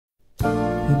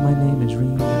my name is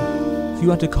Renoir. If you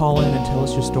want to call in and tell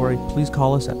us your story, please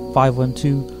call us at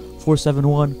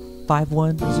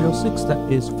 512-471-5106.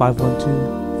 That is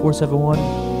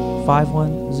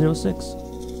 512-471-5106.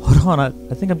 Hold on, I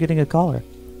think I'm getting a caller.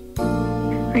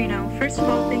 Reno, first of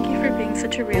all, thank you for being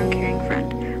such a real and caring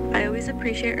friend. I always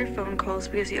appreciate your phone calls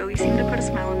because you always seem to put a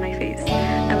smile on my face.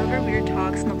 I love our weird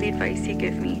talks and all the advice you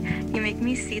give me. You make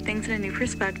me see things in a new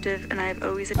perspective, and I have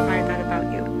always admired that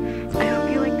about you. I hope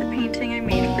you like the painting I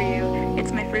made for you.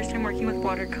 It's my first time working with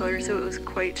watercolor, so it was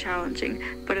quite challenging,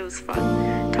 but it was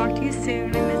fun. Talk to you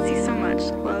soon. I miss you so much.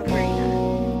 Love, Rena.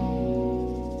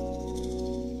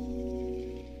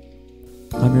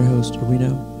 I'm your host,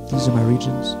 Reno. These are my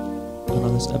regions. And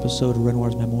on this episode of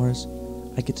Renoirs Memoirs,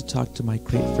 I get to talk to my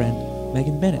great friend,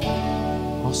 Megan Bennett,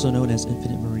 also known as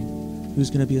Infinite Marie, who's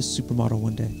going to be a supermodel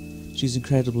one day. She's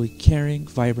incredibly caring,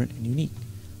 vibrant, and unique.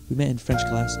 We met in French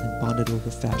class and bonded over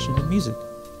fashion and music.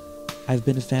 I've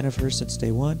been a fan of her since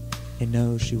day one and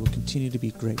know she will continue to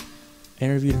be great. I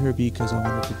interviewed her because I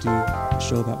wanted to do a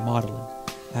show about modeling.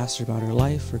 I asked her about her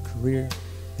life, her career,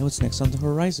 and what's next on the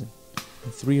horizon,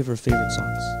 and 3 of her favorite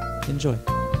songs. Enjoy.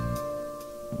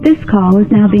 This call is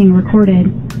now being recorded.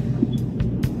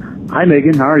 Hi,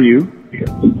 Megan. How are you?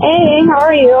 Hey, how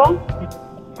are you?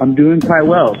 I'm doing quite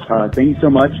well. Thank you so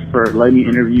much for letting me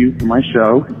interview for my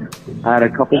show. I had a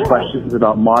couple questions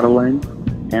about modeling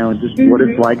and just what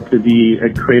it's like to be a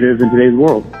creative in today's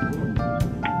world.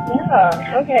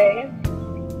 Yeah, okay.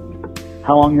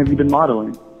 How long have you been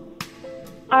modeling?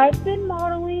 I've been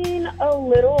modeling a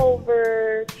little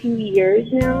over 2 years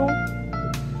now.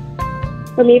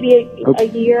 Or maybe a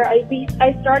year. I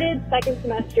started second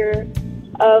semester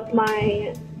of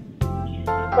my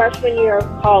freshman year of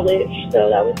college, so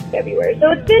that was February.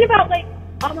 So it's been about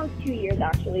almost 2 years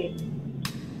actually.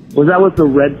 Was that with the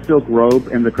red silk robe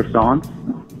and the croissants?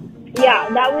 Yeah,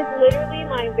 that was literally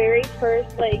my very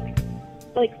first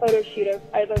photo shoot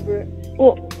I've ever.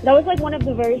 Well, that was one of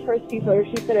the very first few photo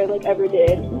shoots that I ever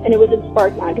did, and it was in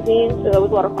Spark magazine, so that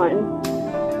was a lot of fun.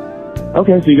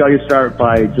 Okay, so you got your start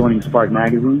by joining Spark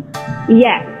magazine?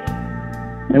 Yes.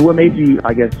 And what made you,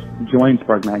 join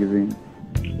Spark magazine?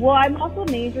 Well, I'm also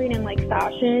majoring in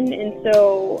fashion, and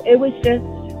so it was just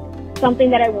something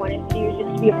that I wanted to do,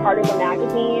 just to be a part of a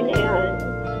magazine. And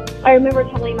I remember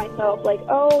telling myself, I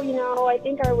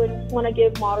think I would want to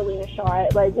give modeling a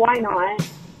shot. Why not?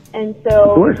 And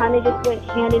so it kind of just went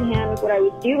hand in hand with what I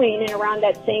was doing. And around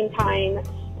that same time,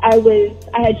 I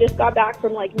had just got back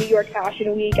from New York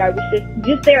Fashion Week. I was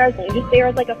just there as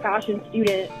a fashion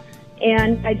student.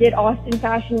 And I did Austin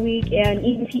Fashion Week, and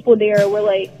even people there were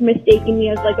mistaking me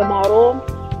as a model.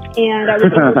 And I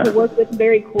was able to work with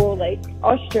very cool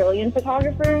Australian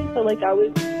photographers, so that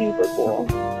was super cool.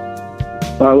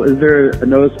 Is there a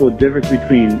noticeable difference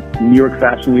between New York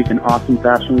Fashion Week and Austin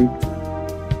Fashion Week?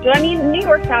 So I mean, New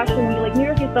York Fashion Week, New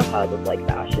York is the hub of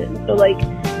fashion. So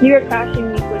New York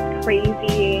Fashion Week was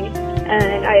crazy,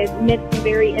 and I met some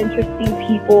very interesting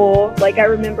people. I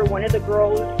remember one of the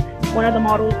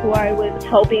models who I was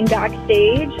helping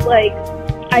backstage,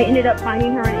 I ended up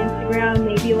finding her on Instagram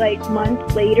maybe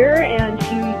months later, and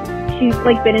she's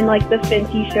been in the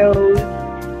Fenty shows,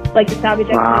 the Savage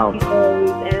X Fenty shows,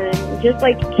 and just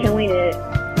killing it.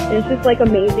 And it's just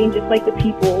amazing, just the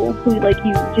people who you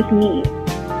just meet.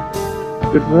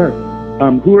 Good for her.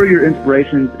 Who are your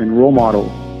inspirations and role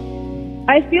models?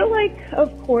 I feel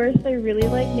of course, I really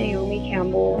like Naomi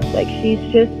Campbell. She's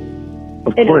just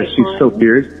Of course, she's so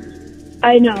fierce.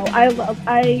 I know. I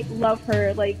love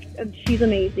her. She's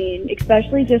amazing.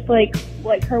 Especially just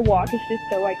her walk is just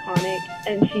so iconic,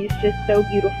 and she's just so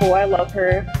beautiful. I love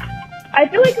her. I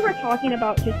feel we're talking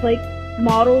about just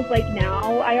models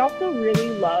now. I also really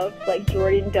loved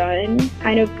Jordan Dunn.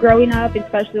 Kind of growing up,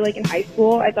 especially in high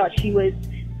school, I thought she was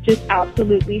just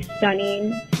absolutely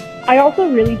stunning. I also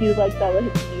really do like Bella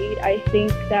Hadid. I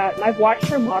think that I've watched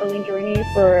her modeling journey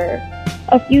for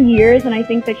a few years, and I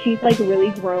think that she's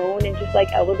really grown and just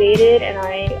elevated, and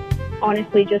I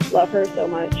honestly just love her so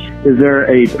much. Is there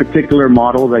a particular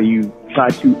model that you try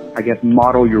to,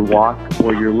 model your walk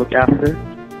or your look after?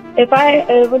 It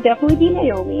would definitely be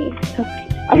Naomi. Okay.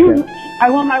 I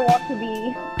want my walk to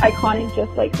be iconic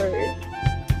just like hers.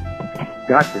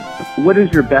 Gotcha. What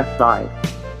is your best side?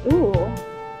 Ooh,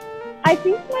 I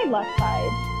think my left side.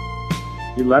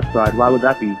 Your left side? Why would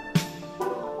that be?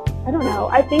 I don't know.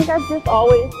 I think I've just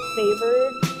always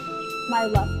favored my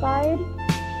left side.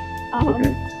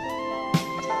 Okay.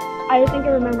 I think I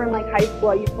remember in high school,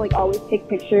 I used to always take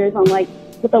pictures on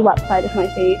with the left side of my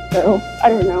face. So I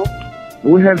don't know.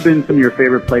 What have been some of your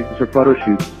favorite places for photo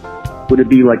shoots? Would it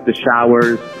be like the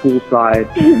showers, poolside,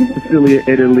 Sicilia,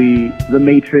 Italy, the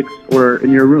Matrix, or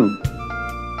in your room?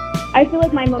 I feel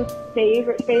like my most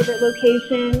favorite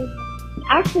location,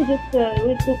 actually just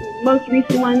the most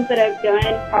recent ones that I've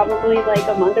done probably like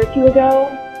a month or two ago.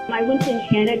 I went to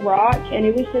Enchanted Rock, and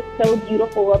it was just so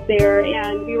beautiful up there,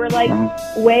 and we were like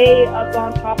way up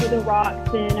on top of the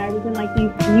rocks, and I was in like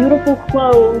these beautiful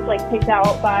clothes like picked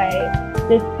out by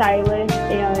this stylist,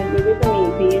 and it was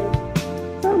amazing.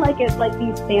 So like it's like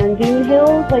these sand dune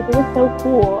hills, like it was so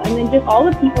cool, and then just all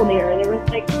the people there was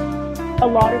like a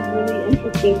lot of really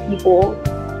interesting people.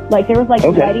 Like there was like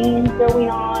weddings going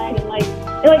on, and like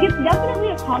it's definitely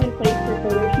a common place for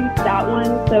photo shoots, that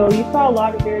one. So you saw a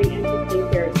lot of very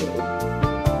interesting characters.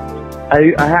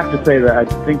 I have to say that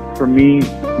I think for me,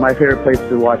 my favorite place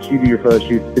to watch you do your photo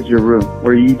shoots is your room,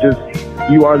 where you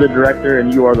are the director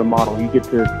and you are the model. You get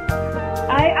to.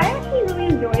 I actually really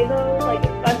enjoy those, like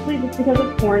especially just because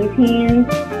of quarantine.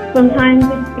 Sometimes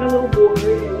I just get a little bored,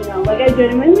 and like I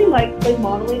genuinely like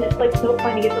modeling. It's like so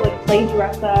fun to get to like play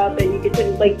dress up, and you get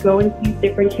to like go and see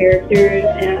different characters,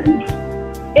 and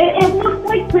it looks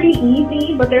like pretty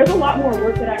easy, but there's a lot more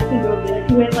work that actually goes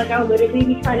into it. Like I'll literally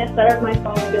be trying to set up my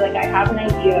phone and be like, I have an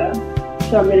idea,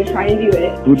 so I'm going to try and do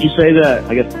it. Would you say that,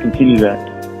 I guess to continue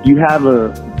that, you have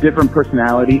a different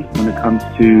personality when it comes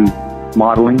to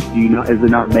modeling? Is it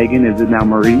not Megan? Is it now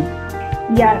Marie?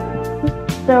 Yes.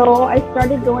 So I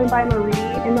started going by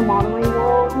Marie in the modeling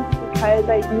world because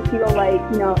I do feel like,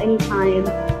 anytime,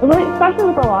 especially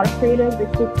with a lot of creatives,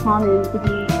 it's just common to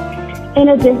be in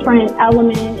a different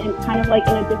element and kind of like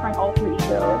in a different alter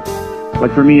ego.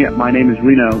 Like for me, my name is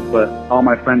Reno, but all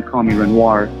my friends call me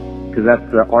Renoir because that's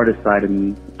the artist side of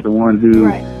me, the one who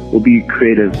will be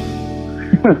creative.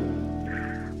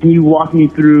 Can you walk me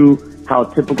through how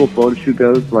a typical photo shoot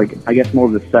goes? Like, I guess more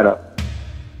of the setup.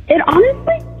 It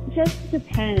honestly just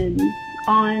depends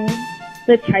on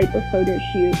the type of photo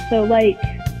shoot. So like,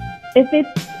 if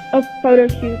it's a photo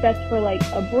shoot that's for like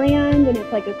a brand and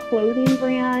it's like a clothing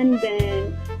brand,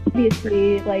 then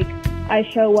obviously like I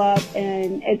show up,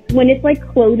 and when it's like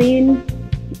clothing,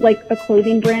 like a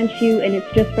clothing brand shoot and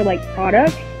it's just for like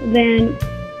product, then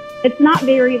it's not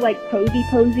very like posy.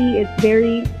 It's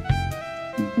very,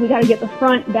 we gotta get the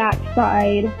front, back,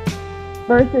 side,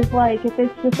 versus like if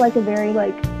it's just like a very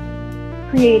like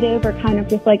creative or kind of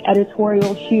just like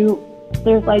editorial shoot,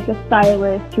 there's like a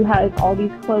stylist who has all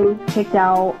these clothes picked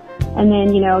out, and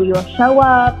then you'll show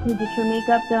up, you get your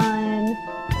makeup done,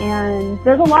 and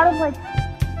there's a lot of like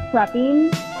prepping,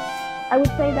 I would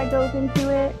say, that goes into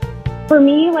it. For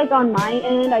me, like on my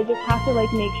end, I just have to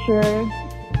like make sure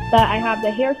that I have the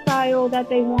hairstyle that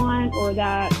they want, or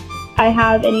that I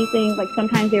have anything, like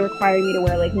sometimes they require me to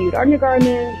wear like nude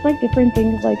undergarments, like different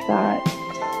things like that.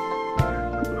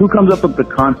 Who comes up with the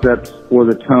concepts or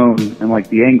the tone and like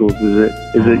the angles? Is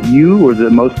it you, or is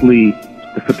it mostly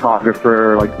the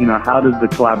photographer? Like, how does the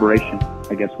collaboration,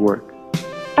 I guess, work?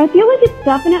 I feel like it's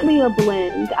definitely a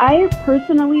blend. I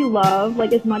personally love,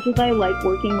 like, as much as I like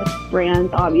working with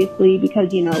brands, obviously,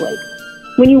 because, like,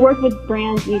 when you work with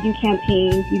brands, you do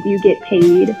campaigns, you do get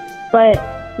paid. But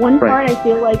one part, I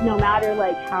feel like no matter,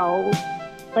 like, how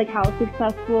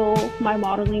successful my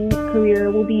modeling career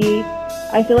will be,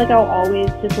 I feel like I'll always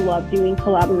just love doing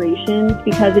collaborations,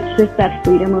 because it's just that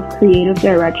freedom of creative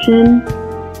direction.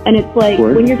 And it's like,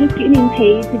 when you're just getting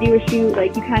paid to do a shoot,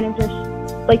 like, you kind of just,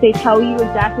 like, they tell you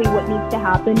exactly what needs to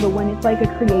happen. But when it's like a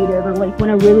creative, or like when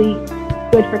a really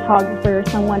good photographer or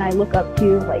someone I look up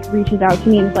to like reaches out to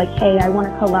me and is like, hey, I want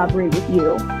to collaborate with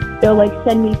you, they'll like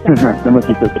send me some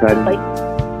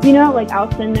like,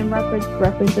 I'll send them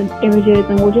reference images,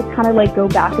 and we'll just kind of like go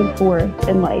back and forth,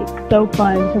 and like so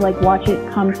fun to like watch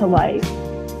it come to life.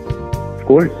 Of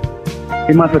course.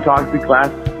 In my photography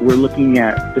class, we're looking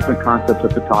at different concepts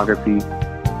of photography,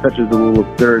 such as the rule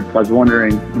of thirds. I was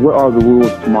wondering, what are the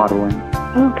rules to modeling?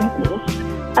 Oh,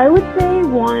 goodness. I would say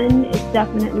one is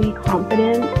definitely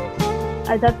confidence.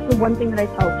 That's the one thing that I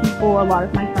tell people. A lot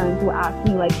of my friends will ask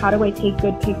me, like, how do I take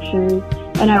good pictures?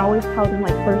 And I always tell them,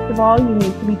 like, first of all, you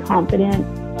need to be confident.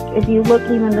 If you look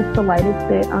even the slightest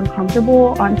bit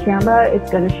uncomfortable on camera, it's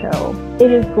going to show.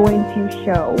 It is going to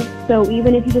show. So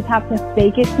even if you just have to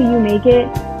fake it till you make it,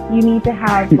 you need to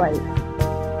have, like,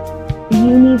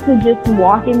 you need to just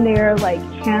walk in there, like,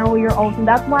 channel your alter.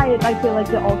 That's why I feel like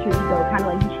the alter ego, kind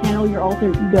of like you channel your alter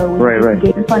ego when you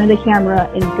get in front of the camera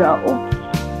and go.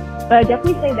 But I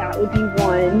definitely say that would be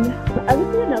one. I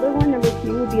would say another one, number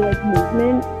two, would be like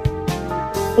movement.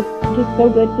 It's just so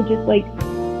good to just like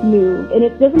move. And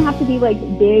it doesn't have to be like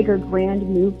big or grand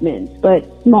movements, but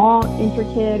small,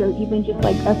 intricate, or even just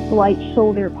like a slight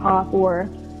shoulder pop or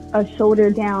a shoulder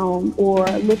down or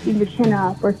lifting your chin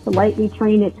up or slightly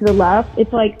turning it to the left.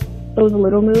 It's like those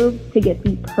little moves to get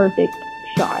the perfect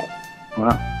shot.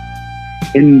 Wow.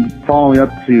 In following up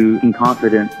to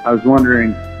Inconfident, I was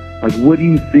wondering, like, what do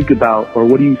you think about, or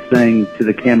what are you saying to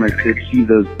the camera to achieve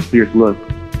those fierce looks?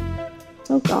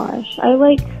 Oh gosh,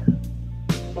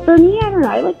 for me, I don't know,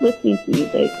 I like listening to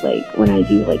music, like, when I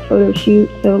do, like, photo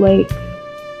shoots, so, like...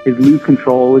 Is Lose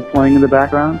Control always playing in the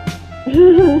background? I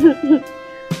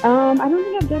don't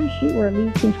think I've done a shoot where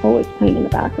Lose Control is playing in the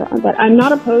background, but I'm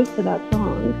not opposed to that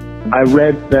song. I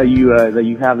read that you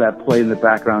have that play in the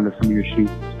background of some of your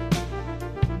shoots.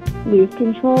 Lose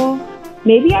Control?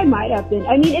 Maybe I might have been.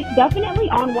 I mean, it's definitely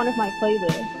on one of my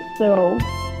playlists, so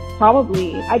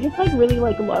probably. I just, like, really,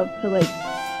 like, love to, like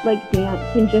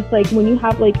dance, and just, like, when you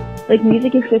have, like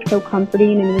music is just so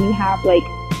comforting, and when you have, like,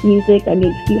 music that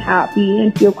makes you happy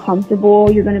and feel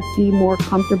comfortable, you're gonna be more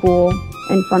comfortable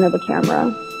in front of a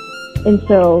camera. And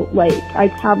so, like, I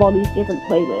have all these different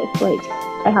playlists. Like,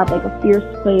 I have, like, a fierce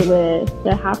playlist,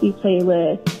 a happy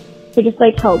playlist, to just,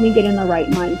 like, help me get in the right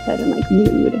mindset and, like,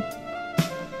 mood.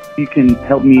 You can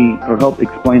help me or help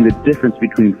explain the difference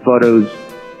between photos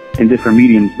in different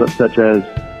mediums, such as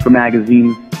for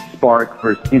magazines, Spark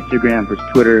versus Instagram versus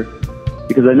Twitter,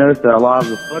 because I noticed that a lot of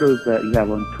the photos that you have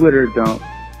on Twitter don't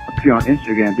appear on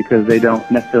Instagram because they don't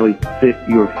necessarily fit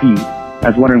your feed. I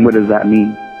was wondering, what does that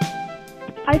mean?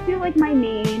 I feel like my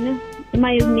main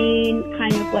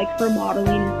kind of, like, for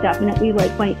modeling is definitely,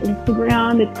 like, my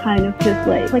Instagram. It's kind of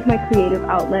just like my creative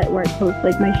outlet where I post,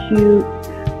 like, my shoots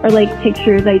or, like,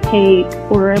 pictures I take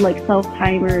or, like,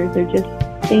 self-timers or just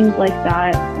things like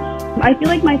that. I feel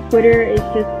like my Twitter is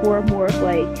just for more of,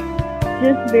 like,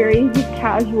 just very just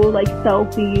casual, like,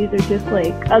 selfies or just,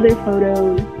 like, other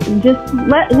photos, and just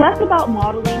less about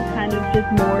modeling, kind of just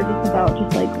more just about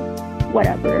just, like,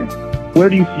 whatever. Where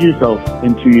do you see yourself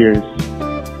in 2 years?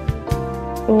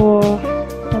 Oh,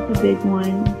 that's a big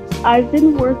one. I've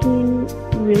been working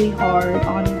really hard,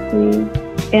 honestly,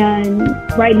 and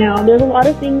right now there's a lot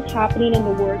of things happening in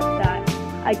the works that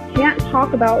I can't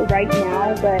talk about right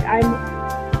now, but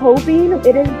I'm hoping,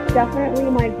 it is definitely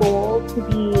my goal to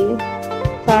be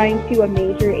signed to a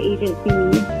major agency,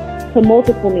 to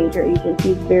multiple major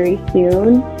agencies very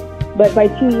soon. But by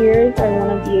 2 years, I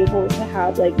want to be able to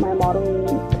have, like, my modeling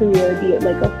career be,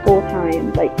 like, a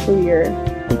full-time, like, career.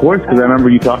 Of course, because I remember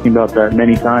you talking about that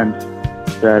many times,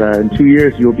 that in 2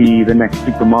 years you'll be the next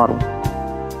supermodel.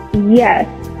 Yes.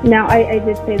 Now, I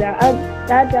did say that.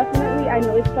 That definitely, I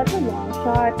know it's such a long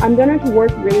shot. I'm going to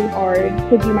work really hard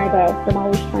to do my best. I'm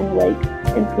always trying to,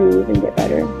 like, improve and get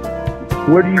better.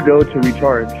 Where do you go to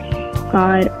recharge?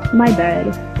 God, my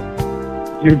bed.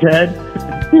 Your bed?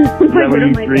 Is that what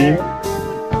you dream?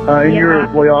 In your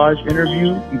Voyage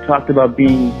interview, you talked about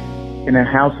being in a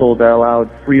household that allowed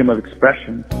freedom of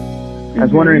expression. I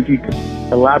was wondering if you could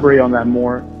elaborate on that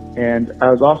more. And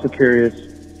I was also curious,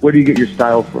 where do you get your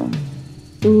style from?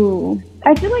 Ooh.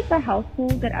 I feel like the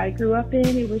household that I grew up in,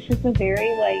 it was just a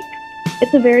very, like,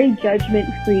 it's a very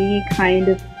judgment-free kind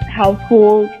of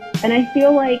household. And I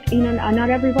feel like, you know, not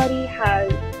everybody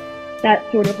has that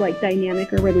sort of, like,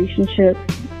 dynamic or relationship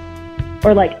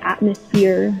or, like,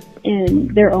 atmosphere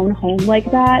in their own home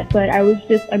like that. But I'm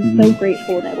so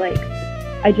grateful that, like,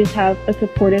 I just have a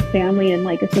supportive family and,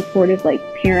 like, a supportive, like,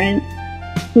 parents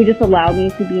who just allow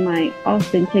me to be my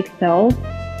authentic self.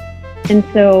 And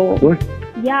so,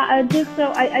 yeah, I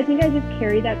think I just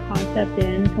carried that concept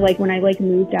in to, like, when I, like,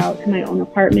 moved out to my own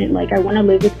apartment. Like, I want to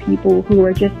live with people who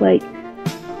are just, like,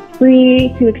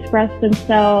 free to express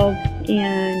themselves,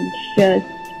 and just,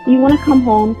 you want to come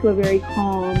home to a very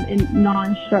calm and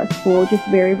non-stressful, just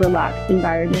very relaxed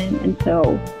environment. And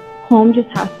so home just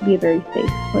has to be a very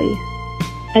safe place.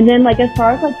 And then, like, as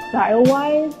far as, like,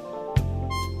 style-wise,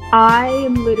 I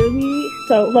am literally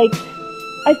so, like,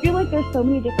 I feel like there's so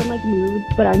many different, like, moods,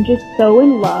 but I'm just so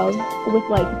in love with,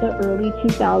 like, the early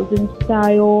 2000s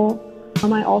style.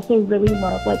 I also really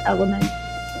love, like, elements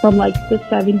from, like, the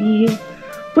 70s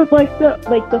with, like,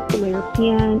 the flare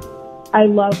pant. I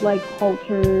love, like,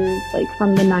 halters, like,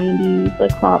 from the 90s,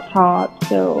 like, crop tops.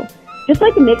 So just,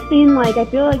 like, mixing, like, I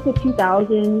feel like the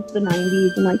 2000s, the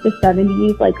 90s, and, like, the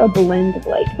 70s, like, a blend of,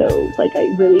 like, those. Like,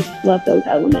 I really love those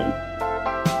elements.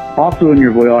 Also in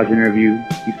your Voyage interview,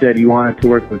 you said you wanted to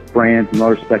work with brands and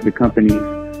well-respected companies.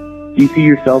 Do you see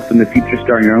yourself in the future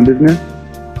starting your own business?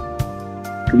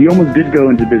 Because you almost did go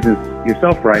into business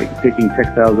yourself, right? Picking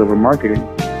textiles over marketing.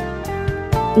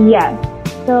 Yes.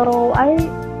 So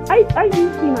I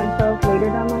do see myself later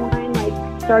down the line,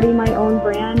 like, starting my own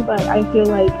brand, but I feel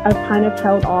like I've kind of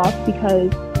held off because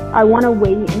I want to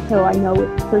wait until I know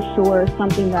it's for sure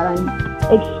something that I'm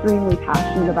extremely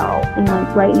passionate about. And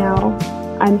like right now,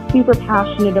 I'm super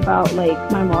passionate about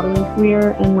like my modeling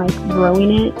career and like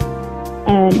growing it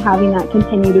and having that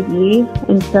continue to be.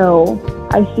 And so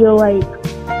I feel like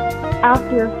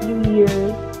after a few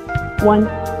years, once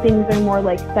things are more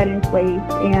like set in place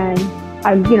and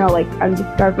I'm, you know, like I'm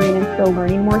discovering and still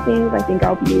learning more things, I think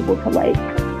I'll be able to like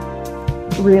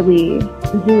really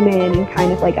zoom in and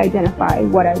kind of like identify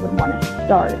what I would want to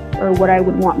start or what I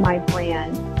would want my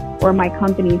brand or my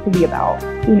company to be about,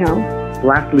 you know.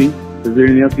 Lastly, is there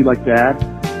anything else you'd like to add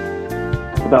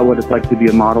about what it's like to be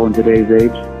a model in today's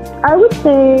age? I would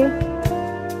say,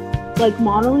 like,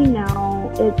 modeling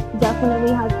now, it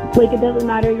definitely has, like, it doesn't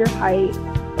matter your height,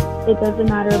 it doesn't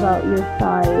matter about your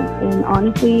size, and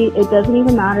honestly, it doesn't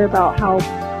even matter about how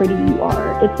pretty you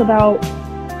are. It's about,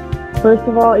 first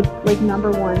of all, it's, like,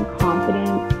 number one,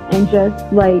 confidence, and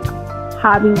just, like,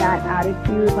 having that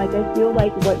attitude. Like, I feel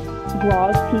like what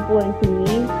draws people into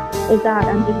me is that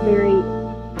I'm just very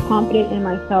confident in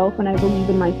myself and I believe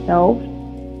in myself.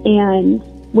 And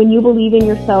when you believe in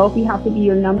yourself, you have to be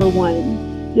your number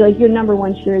one. You're like your number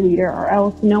one cheerleader, or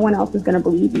else no one else is going to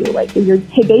believe you. Like, you're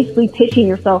basically pitching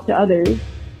yourself to others.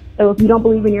 So if you don't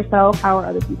believe in yourself, how are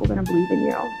other people going to believe in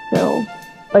you? So,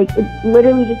 like, it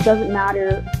literally just doesn't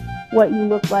matter what you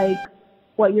look like,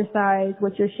 what your size,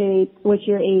 what your shape, what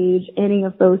your age, any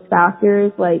of those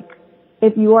factors. Like,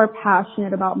 if you are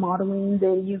passionate about modeling,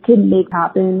 then you can make it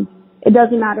happen. It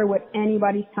doesn't matter what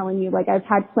anybody's telling you. Like, I've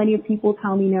had plenty of people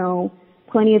tell me no,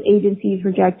 plenty of agencies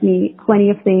reject me, plenty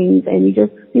of things, and you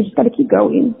just got to keep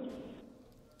going.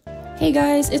 Hey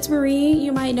guys, it's Marie.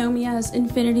 You might know me as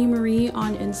Infinity Marie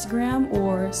on Instagram,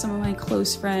 or some of my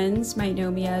close friends might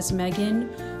know me as Megan,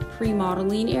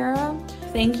 pre-modeling era.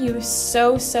 Thank you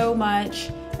so much,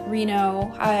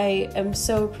 Reno. I am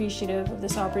so appreciative of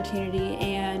this opportunity,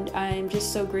 and I'm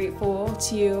just so grateful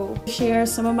to share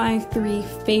some of my 3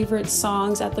 favorite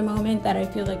songs at the moment that I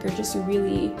feel like are just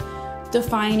really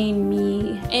defining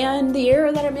me and the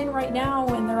era that I'm in right now,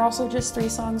 and they're also just 3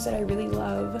 songs that I really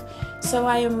love. So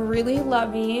I am really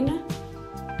loving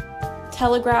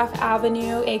Telegraph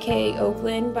Avenue, aka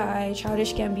Oakland by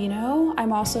Childish Gambino.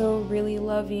 I'm also really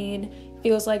loving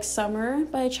Feels Like Summer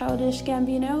by Childish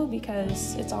Gambino,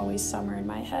 because it's always summer in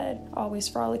my head, always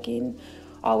frolicking,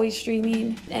 always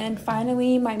dreaming. And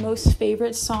finally, my most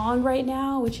favorite song right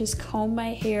now, which is Comb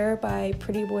My Hair by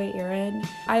Pretty Boy Aaron.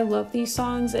 I love these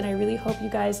songs, and I really hope you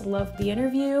guys love the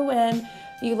interview and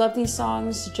you love these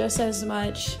songs just as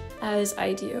much as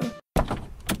I do.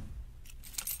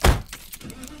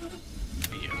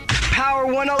 Power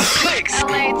 106.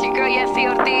 LA, it's your girl, Yessie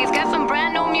Ortiz. Got some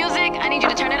brand new music. I need you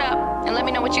to turn it up and let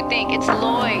me know what you think. It's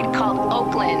Lloyd, called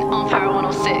Oakland, on Power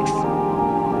 106.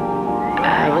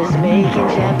 I was making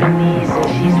Japanese and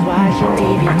she's watching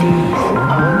DVDs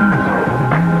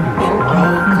in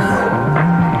Oakland.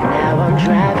 Now I'm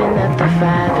driving up the 5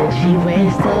 and she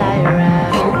waits till I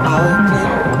arrive in Oakland.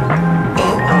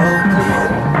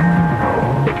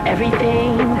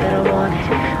 Everything that I wanted,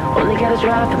 only gotta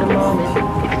drive for the moment.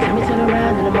 If you tell me turn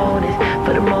around in the morning,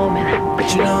 for the moment. But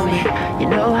you know me, you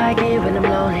know how I get when I'm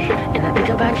lonely, and I think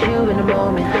about you in a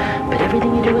moment. But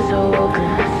everything you do is so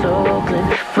Oakland, so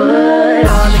Oakland. Foot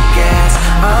On the gas,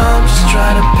 I'm just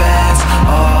trying to pass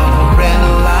all the red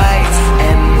lights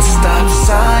and the stop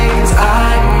signs.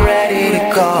 I'm ready to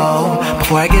go.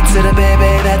 Before I get to the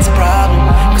baby, that's a problem,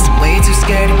 'cause I'm way too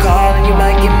scared to call, and you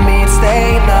might get me to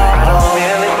stay. No, I don't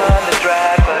really want to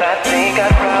drive, but I think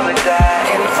I'd probably die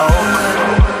in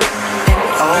Oakland,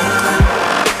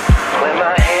 when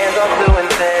my hands are doing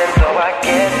thin, so I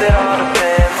guess it all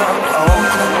depends on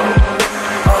Oakland.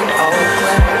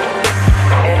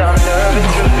 And I'm nervous,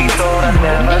 truth be told, I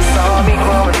never saw me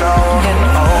growing old in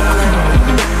Oakland.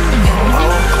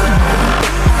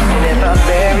 And if I'm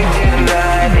buried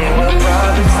tonight, it will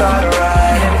probably start a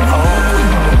ride in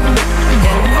Oakland.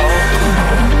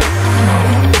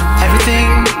 Everything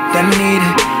that I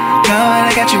needed, now that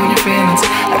I got you in your feelings.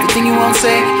 Everything you won't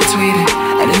say, you tweet it.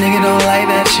 And a nigga don't like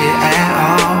that shit at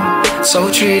all. So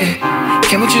treat it.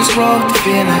 Can we just roll with the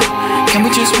feeling? Can we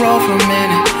just roll for a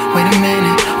minute? Wait a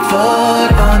minute.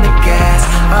 Foot on the gas,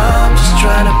 I'm just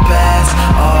trying to pass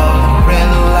all the red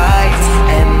lights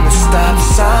and the stop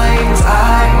signs.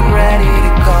 I'm ready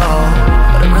to go,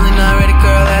 but I'm really not ready,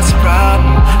 girl, that's a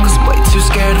problem, 'cause I'm way too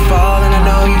scared to fall, and I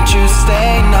know you choose to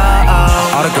stay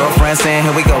now. All the girlfriends saying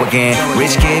here we go again.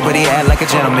 Rich kid but he act like a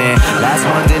gentleman. Last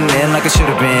one didn't end like it should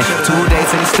have been. 2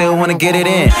 dates and he still wanna get it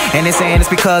in, and they saying it's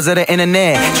because of the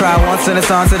internet. Try once and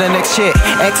it's on to the next shit.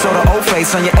 X or the old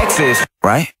face on your exes,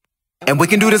 right? And we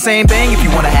can do the same thing if you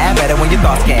wanna have at it when your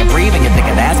thoughts can't breathe and you're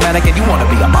thinking asthmatic and you wanna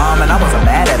be a mom. And I wasn't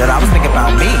mad at it, I was thinking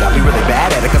about me. I'll be really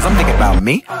bad at it cause I'm thinking about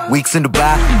me. Weeks in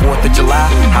Dubai, 4th of July,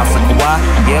 house in Kauai,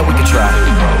 yeah we can try.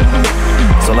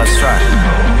 So let's try.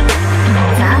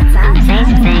 Say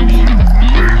some things.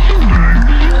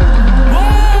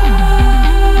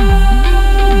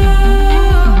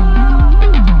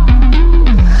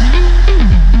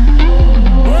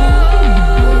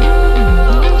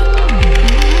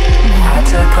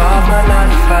 Off my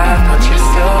 9 to 5, but you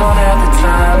still don't have the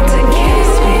time to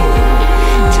kiss me.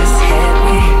 Just hit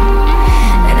me.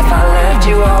 And if I left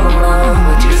you all alone,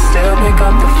 would you still pick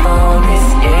up the phone?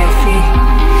 It's iffy.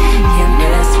 You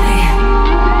miss me.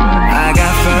 I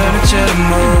got furniture to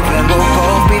move, and we'll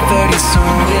both be 30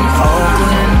 soon. In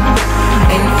Oakland,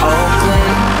 in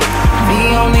Oakland. The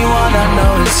only one I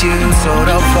know is you, so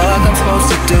the fuck I'm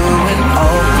supposed to do in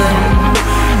Oakland,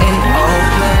 in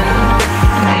Oakland.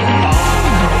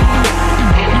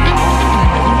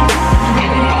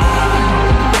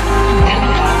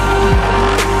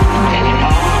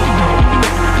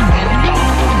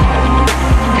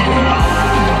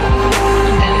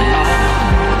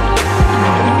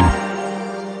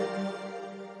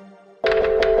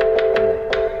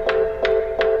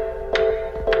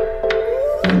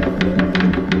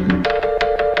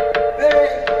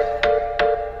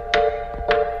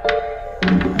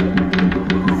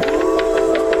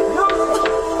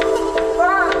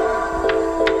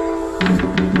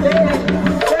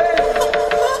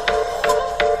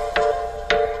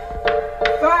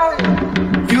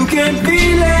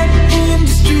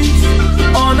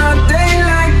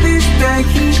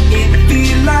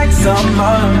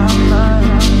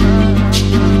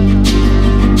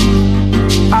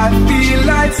 I feel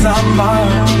like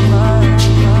summer.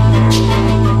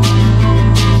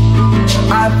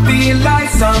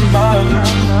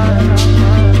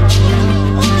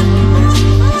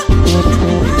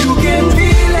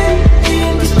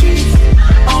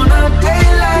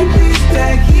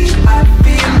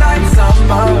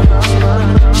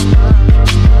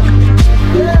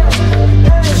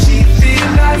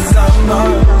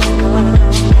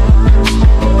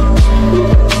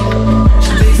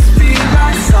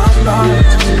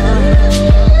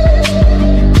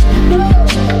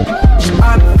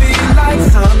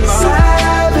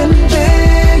 7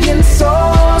 billion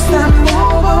souls.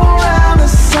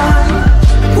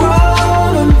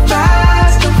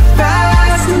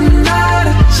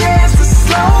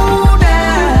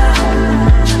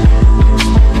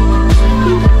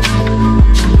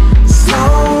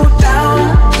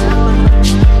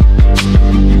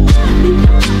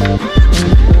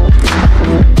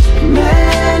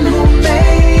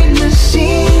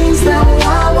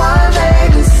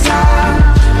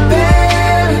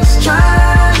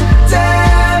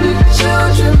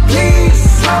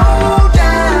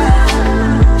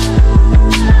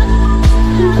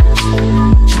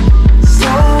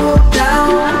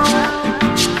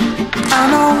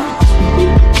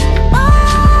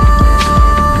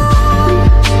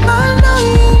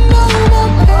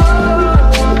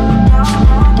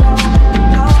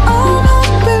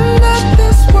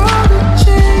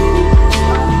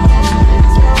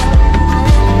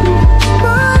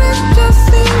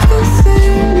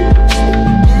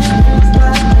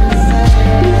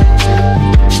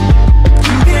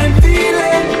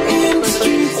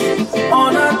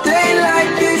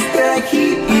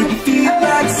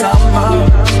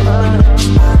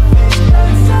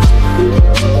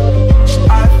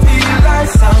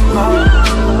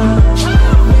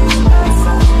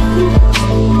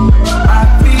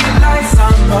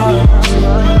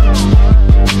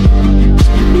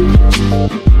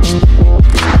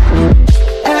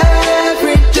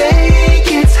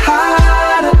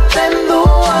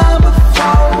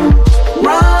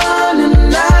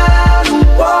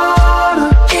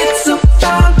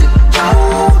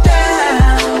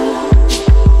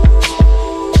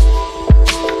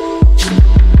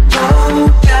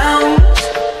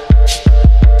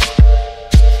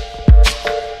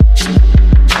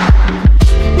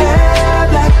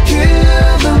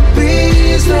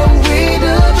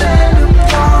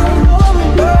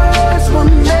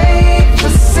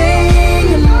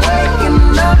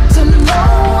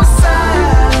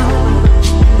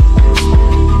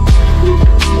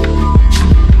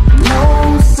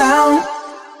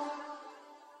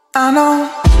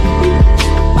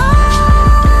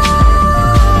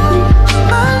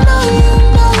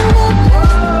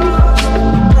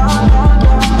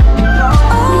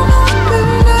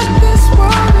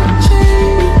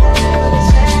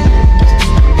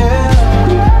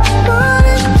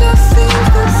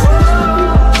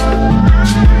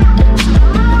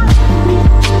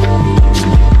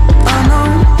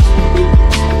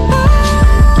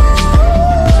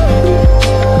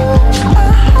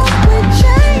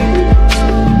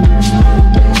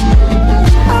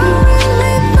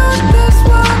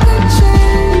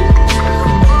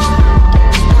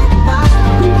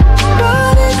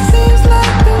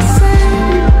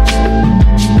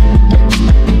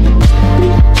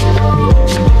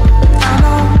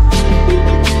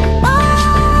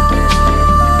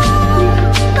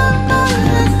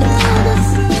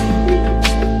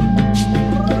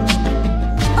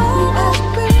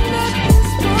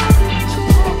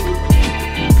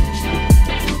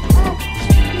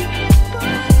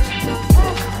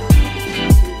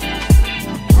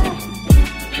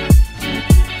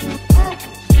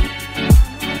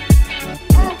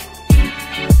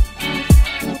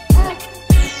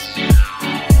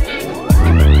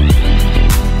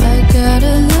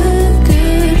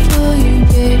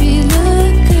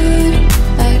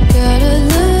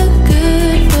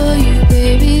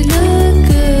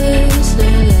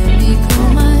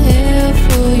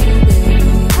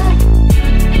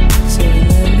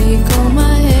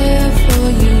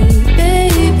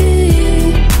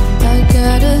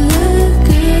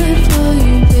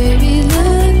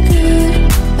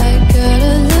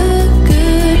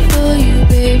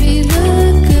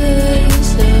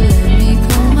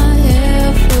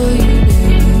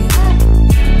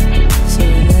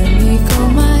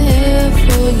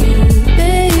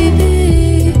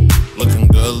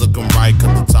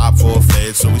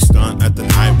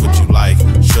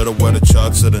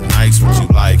 tux or the nights, what you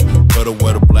like? Better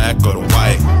wear the black or the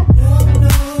white.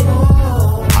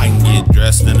 I can get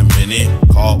dressed in a minute.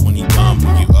 Call when you come,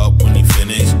 pick you up when you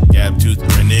finish. Gap tooth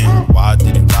grinning. Why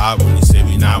did you lie when you say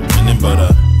we not winning?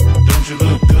 But don't you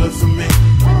look good for me?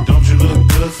 Don't you look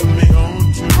good for me?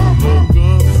 Don't you look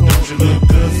good for me? Don't you look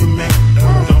good for me?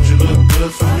 Don't you look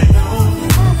good for me?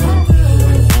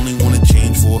 Only wanna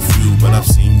change for a few, but I've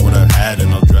seen what I had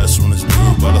and I'll dress when it's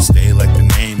new. But I'll stay like the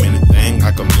name, anything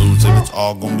I can lose. If it's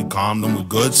all gonna be calm, then we're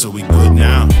good, so we good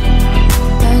now.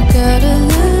 I gotta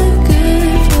look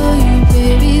good for you,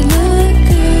 baby, look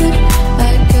good.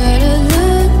 I gotta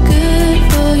look good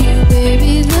for you,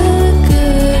 baby, look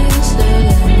good. So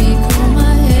let me comb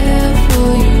my hair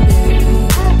for you, baby.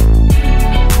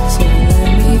 So let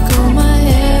me comb my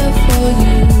hair for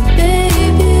you,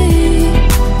 baby.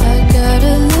 I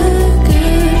gotta look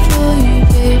good for you,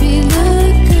 baby,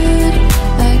 look good.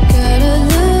 I gotta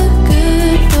look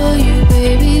good for you,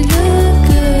 baby, look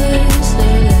good. So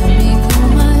let me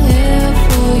comb my hair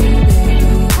for you,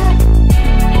 baby.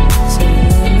 So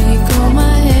let me comb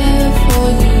my hair for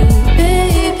you,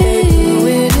 baby.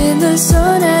 Blowing in the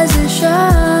sun as it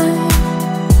shines,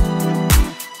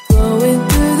 blowing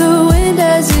through the wind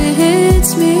as it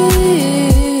hits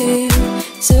me,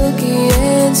 silky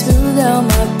and smooth down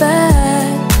my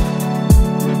back,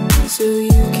 so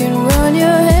you can run your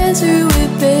hands through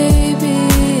it, baby.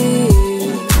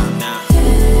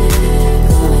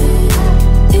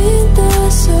 In the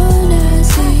sun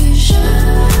as it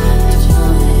shines,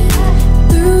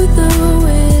 through the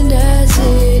wind as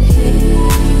it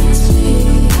hits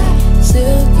me,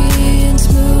 silky and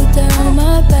smooth down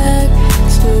my back,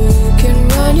 so you can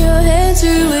run your hands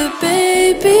through it,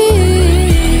 baby.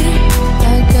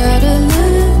 I gotta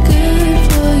look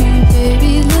good for you,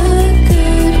 baby, look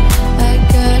good. I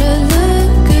gotta look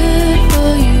good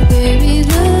for you, baby,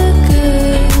 look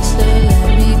good. So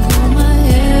let me comb my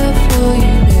hair for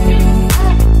you, baby.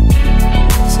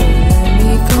 So let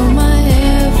me comb my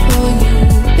hair for you,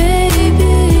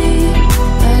 baby.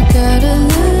 I gotta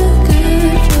look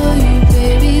good for you,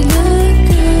 baby, look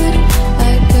good. I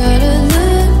gotta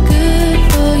look good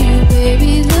for you,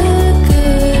 baby, look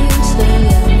good. So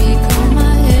let me comb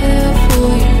my hair for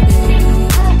you, baby.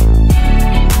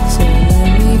 So let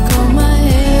me comb my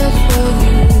hair for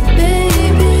you,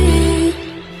 baby.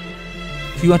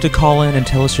 If you want to call in and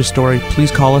tell us your story,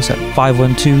 please call us at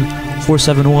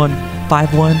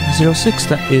 512-471-5106.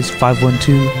 That is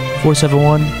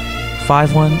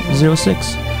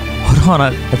 512-471-5106. Hold on,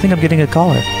 I think I'm getting a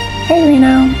caller. Hey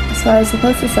Reno, so I was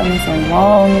supposed to send this a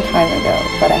long time ago,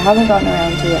 but I haven't gotten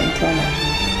around to it until now.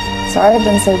 Sorry I've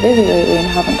been so busy lately and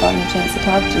haven't gotten a chance to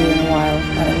talk to you in a while,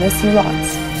 and I miss you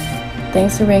lots.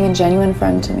 Thanks for being a genuine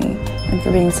friend to me, and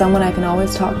for being someone I can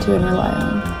always talk to and rely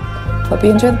on. Hope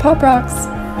you enjoy the pop rocks.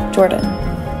 Jordan.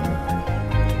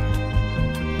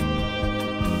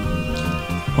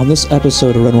 On this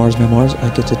episode of Renoirs Memoirs, I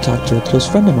get to talk to a close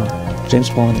friend of mine, James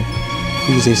Palaniuk.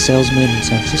 He's a salesman in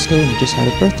San Francisco and just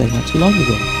had a birthday not too long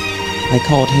ago. I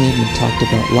called him and talked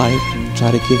about life and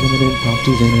tried to give him an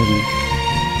impromptu interview.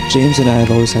 James and I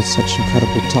have always had such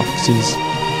incredible talks. He's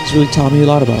really taught me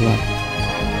a lot about life.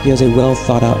 He has a well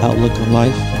thought out outlook on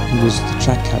life. He was the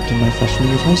track captain my freshman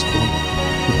year of high school.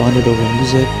 We bonded over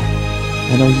music.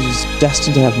 I know he's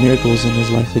destined to have miracles in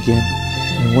his life again,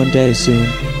 and one day soon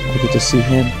I get to see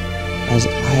him, as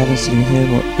I haven't seen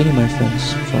him or any of my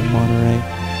friends from Monterey,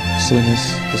 Salinas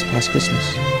this past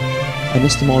Christmas. I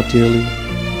miss them all dearly,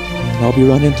 and I'll be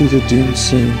running through the dunes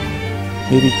soon,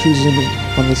 maybe cruising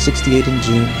on the 68 in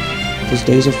June. Those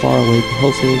days are far away, but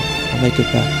hopefully I'll make it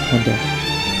back one day.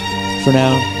 For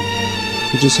now,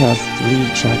 we just have 3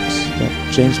 tracks that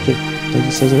James picked that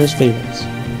he says are his favorites.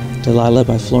 Delilah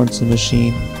by Florence and the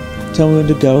Machine, Tell Me When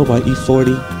to Go by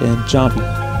E40, and Zombie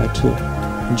by Tool.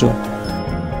 Enjoy.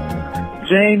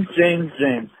 James.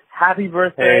 Happy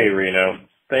birthday. Hey, Reno.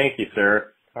 Thank you,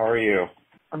 sir. How are you?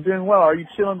 I'm doing well. Are you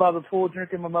chilling by the pool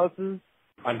drinking mimosas?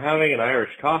 I'm having an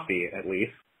Irish coffee, at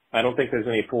least. I don't think there's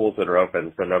any pools that are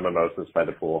open, so no mimosas by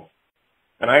the pool.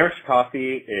 An Irish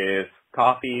coffee is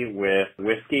coffee with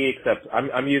whiskey, except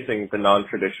I'm using the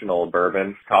non-traditional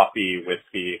bourbon, coffee,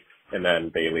 whiskey, and then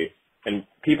Bailey. And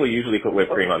people usually put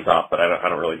whipped cream on top, but I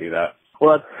don't really do that.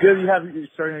 Well, it's good you're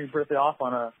starting your birthday off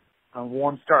on a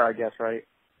warm start, I guess, right?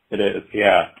 It is,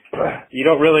 yeah. You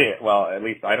don't really, well, at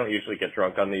least I don't usually get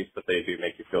drunk on these, but they do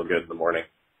make you feel good in the morning.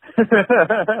 I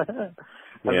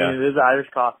mean, it is Irish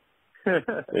coffee.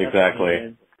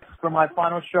 Exactly. For my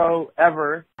final show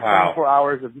ever, 24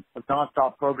 hours of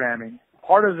nonstop programming.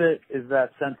 Part of it is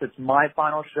that since it's my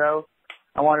final show,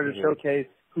 I wanted to showcase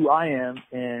who I am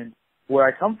and where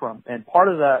I come from. And part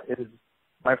of that is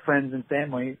my friends and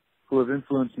family who have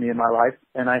influenced me in my life,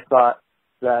 and I thought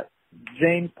that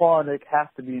James Palaniuk has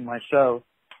to be in my show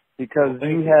because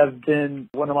you have been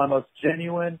one of my most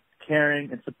genuine,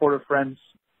 caring, and supportive friends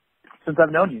since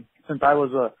I've known you, since I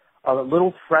was a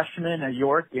little freshman at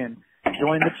York and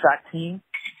joined the track team.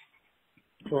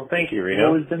 Well, thank you, Reno. You've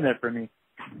always been there for me.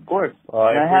 Of course. Well,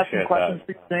 I have appreciate some questions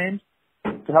for you, James,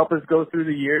 to help us go through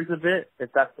the years a bit, if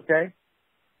that's okay.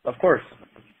 Of course.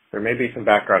 There may be some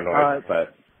background noise,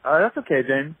 but... that's okay,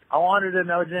 James. I wanted to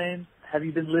know, James, have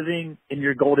you been living in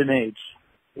your golden age?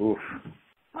 Oof.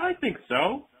 I think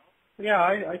so. Yeah,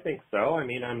 I think so. I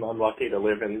mean, I'm lucky to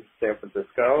live in San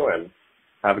Francisco and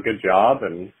have a good job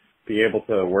and be able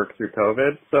to work through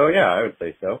COVID. So, yeah, I would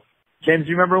say so. James, do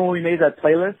you remember when we made that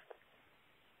playlist?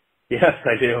 Yes,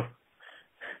 I do.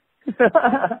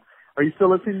 Are you still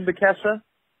listening to Kesha?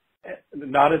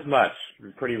 Not as much.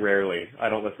 Pretty rarely. I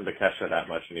don't listen to Kesha that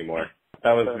much anymore.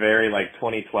 That was very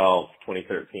 2012,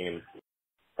 2013.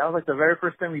 That was the very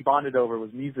first thing we bonded over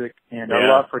was music and our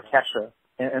love for Kesha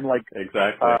and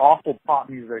exactly. Awful pop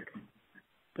music.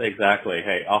 Exactly.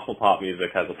 Hey, awful pop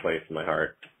music has a place in my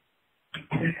heart.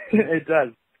 It does.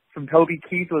 Some Toby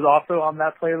Keith was also on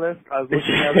that playlist. I was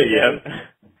looking at it.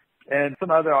 Yep. And some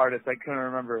other artists I couldn't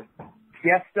remember.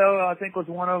 Tiesto, I think, was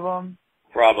one of them.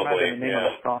 Probably,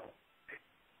 yeah.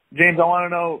 James, I want to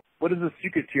know, what is the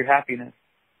secret to your happiness?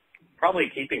 Probably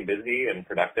keeping busy and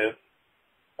productive.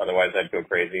 Otherwise, I'd go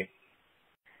crazy.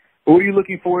 What are you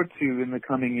looking forward to in the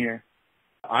coming year?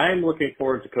 I'm looking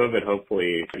forward to COVID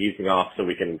hopefully easing off so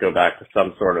we can go back to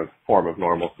some sort of form of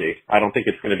normalcy. I don't think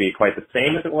it's going to be quite the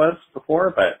same as it was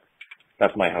before, but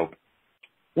that's my hope.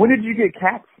 When did you get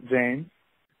cats, James?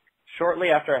 Shortly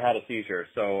after I had a seizure,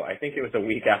 so I think it was a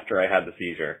week after I had the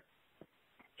seizure.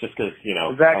 Just because,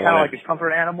 Is that kind of like a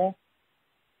comfort animal?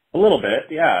 A little bit,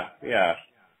 yeah.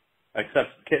 Except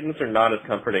kittens are not as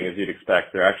comforting as you'd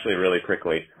expect. They're actually really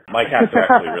prickly. My cats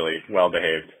are actually really well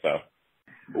behaved, so.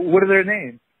 What are their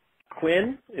names?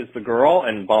 Quinn is the girl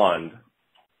and Bond.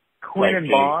 Quinn and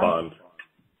James Bond?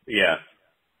 Yeah.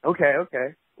 Okay.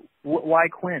 Why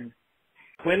Quinn?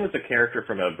 Quinn was a character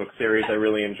from a book series I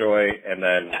really enjoy, and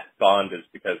then Bond is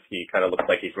because he kind of looks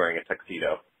like he's wearing a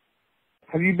tuxedo.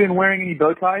 Have you been wearing any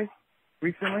bow ties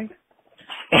recently?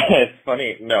 It's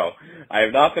funny. No, I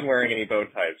have not been wearing any bow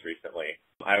ties recently.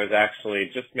 I was actually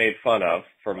just made fun of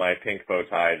for my pink bow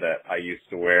tie that I used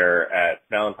to wear at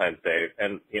Valentine's Day,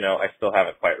 and, I still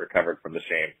haven't quite recovered from the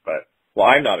shame, well,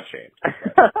 I'm not ashamed,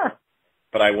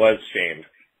 but I was shamed.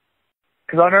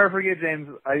 Because I'll never forget, James,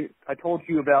 I told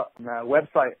you about a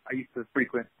website I used to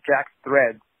frequent, Jack's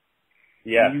Threads.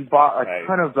 Yeah. You bought a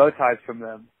ton of bow ties from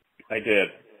them. I did.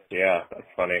 Yeah, that's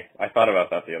funny. I thought about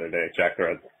that the other day, Jack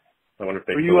Threads. I wonder if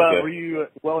they were you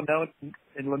well known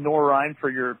in Lenoir, Rhine for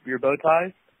your bow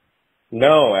ties?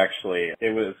 No, actually.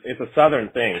 It's a southern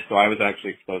thing, so I was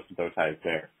actually exposed to bow ties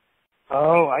there.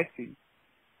 Oh, I see.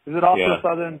 Is it also a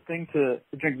southern thing to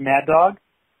drink Mad Dog?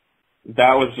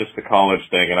 That was just a college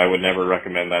thing, and I would never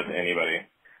recommend that to anybody.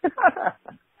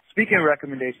 Speaking of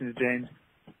recommendations, James,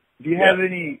 do you have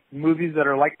any movies that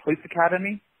are like Police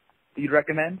Academy that you'd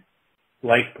recommend?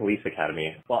 Like Police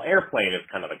Academy? Well, Airplane is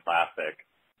kind of the classic.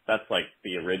 That's like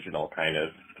the original kind of,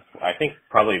 I think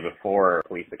probably before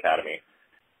Police Academy.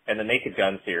 And the Naked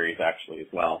Gun series actually as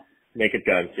well. Naked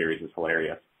Gun series is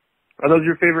hilarious. Are those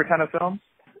your favorite kind of films?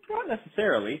 Not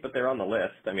necessarily, but they're on the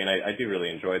list. I mean, I do really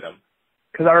enjoy them.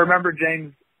 Because I remember,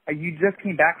 James, you just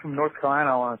came back from North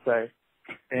Carolina, I want to say,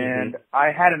 and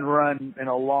I hadn't run in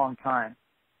a long time.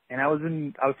 And I was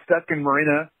stuck in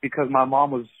Marina because my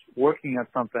mom was working at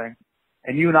something,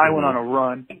 and you and I went on a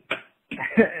run,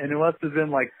 and it must have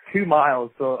been 2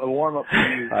 miles, so a warm-up for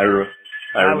you.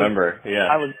 I remember, yeah.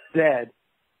 I was dead.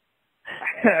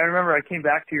 I remember I came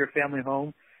back to your family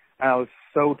home, and I was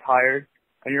so tired,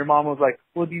 and your mom was like,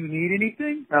 well, do you need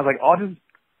anything? And I was like,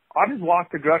 I'll just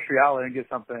walk to grocery outlet and get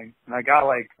something. And I got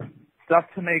stuff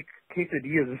to make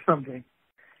quesadillas or something.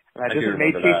 And I just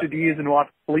made quesadillas and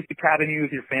watched Police Academy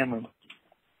with your family.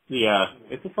 Yeah,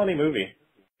 it's a funny movie.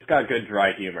 It's got good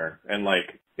dry humor. And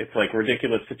it's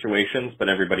ridiculous situations, but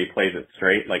everybody plays it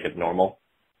straight like it's normal.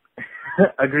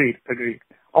 Agreed.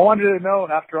 I wanted to know,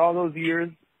 after all those years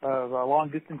of long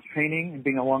distance training and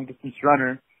being a long distance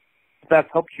runner, if that's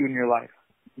helped you in your life.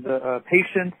 The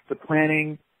patience, the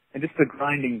planning, and just the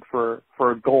grinding for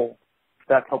a goal.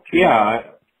 That helps you. Yeah,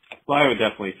 I would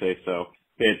definitely say so.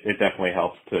 It definitely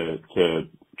helps to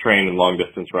train in long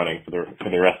distance running for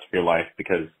the rest of your life,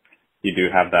 because you do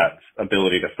have that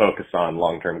ability to focus on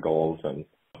long-term goals, and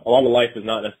a lot of life is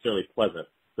not necessarily pleasant.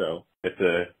 So it's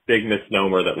a big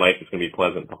misnomer that life is going to be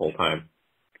pleasant the whole time.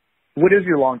 What is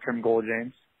your long-term goal,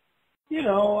 James? You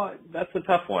know, that's a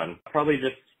tough one. Probably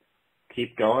just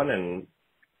keep going and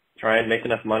try and make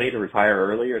enough money to retire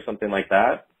early or something like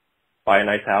that. Buy a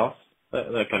nice house,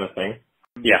 that kind of thing.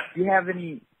 Yeah. Do you have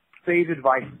any sage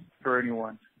advice for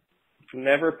anyone?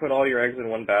 Never put all your eggs in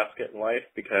one basket in life,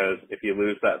 because if you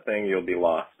lose that thing, you'll be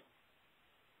lost.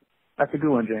 That's a good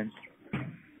one, James.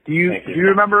 Do you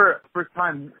remember the first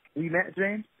time we met,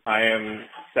 James? I am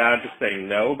sad to say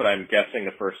no, but I'm guessing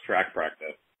the first track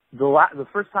practice. The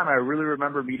first time I really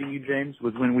remember meeting you, James,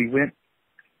 was when we went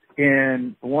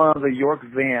in one of the York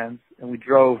vans and we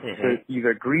drove to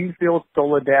either Greenfield,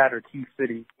 Soledad, or King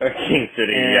City. King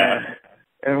City, yeah.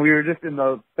 And we were just in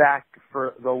the back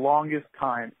for the longest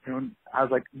time. And I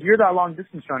was like, "You're that long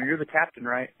distance runner. You're the captain,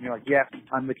 right?" And you're like, "Yes,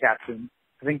 I'm the captain."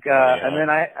 I think, and then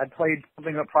I played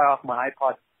something up probably off my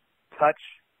iPod Touch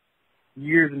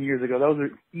years and years ago. Those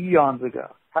are eons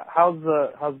ago. How's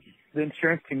the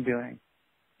insurance team doing?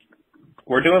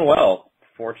 We're doing well.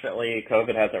 Fortunately,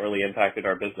 COVID hasn't really impacted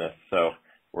our business, so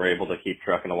we're able to keep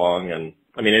trucking along. And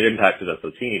I mean, it impacted us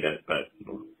a teeny bit, but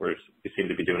we seem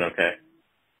to be doing okay.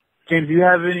 James, do you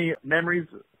have any memories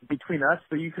between us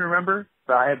that you can remember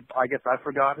that I guess I've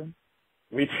forgotten?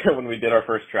 We did when we did our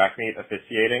first track meet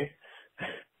officiating.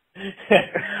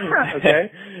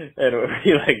 Okay. And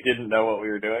we didn't know what we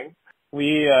were doing.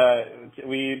 We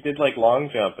did long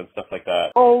jump and stuff like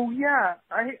that. Oh yeah.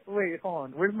 Wait, hold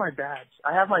on. Where's my badge?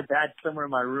 I have my badge somewhere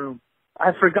in my room.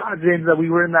 I forgot, James, that we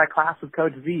were in that class with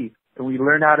Coach V and we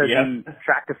learned how to be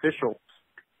track officials.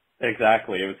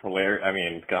 Exactly. It was hilarious. I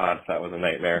mean, God, that was a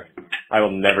nightmare. I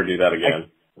will never do that again.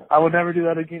 I will never do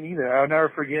that again either. I'll never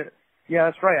forget. Yeah,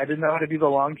 that's right. I didn't know how to do the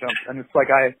long jump, and it's like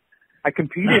I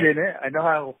competed in it. I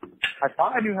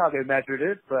thought I knew how they measured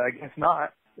it, but I guess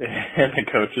not. And the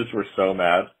coaches were so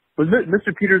mad. But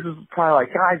Mr. Peters was probably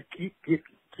like, "Guys, keep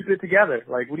it together.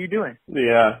 Like, what are you doing?"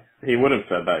 Yeah, he would have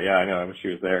said that. Yeah, I know. I wish he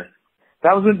was there.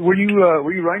 That was were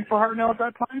you running for Hartnell at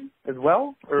that time as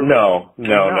well? Or no.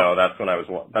 That's when I was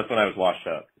washed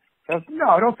up.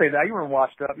 No, don't say that. You weren't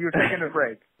washed up. You were taking a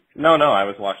break. No, I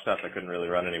was washed up. I couldn't really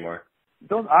run anymore.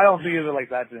 I don't think of it like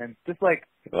that, James. Just like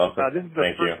this is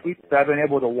the first week that I've been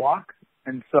able to walk,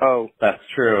 and so that's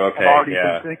true. Okay, I've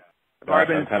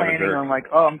already been planning on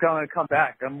I'm going to come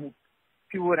back.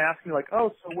 People would ask me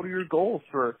 "Oh, so what are your goals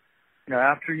for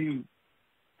after you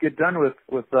get done with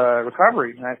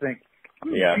recovery?" And I think I'm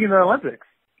in the Olympics.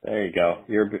 There you go.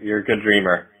 You're a good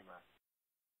dreamer.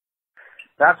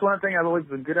 That's one thing I've always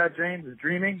been good at, James, is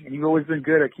dreaming, and you've always been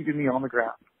good at keeping me on the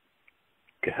ground.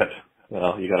 Good.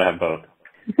 Well, you got to have both.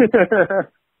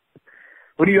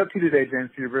 What are you up to today, James,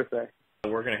 for your birthday?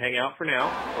 We're going to hang out for now.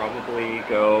 Probably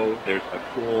there's a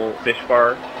cool fish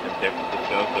bar in San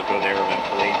Francisco, so go there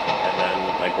eventually. And then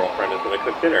my girlfriend is going to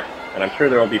cook dinner. And I'm sure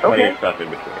there will be plenty of stuff in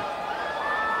between.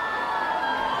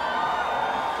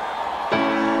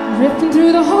 Drifting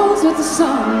through the halls with the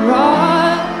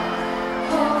sunrise,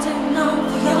 holding on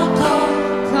for your call,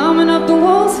 climbing up the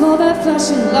walls for that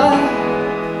flashing light.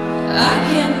 I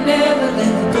can never let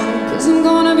it go, 'cause I'm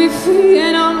gonna be free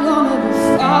and I'm gonna be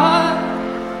fine.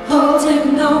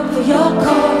 Holding on for your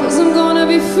call, 'cause I'm gonna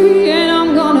be free and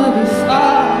I'm gonna be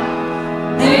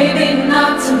fine. Maybe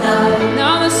not tonight.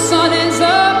 Now the sun is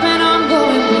up and I'm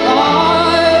going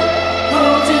blind.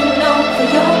 Holding on for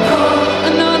your call,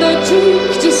 another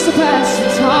drink just to pass the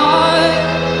time.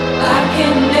 I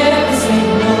can never say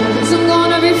no, 'cause I'm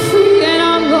gonna be free and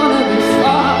I'm gonna be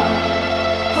fine.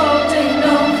 Holding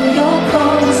on for your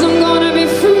call, 'cause I'm gonna be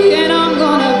free and I'm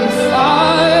gonna be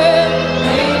fine.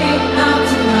 Maybe not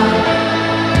tonight.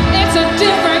 It's a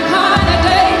different kind of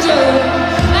danger,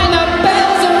 and the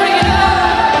bells are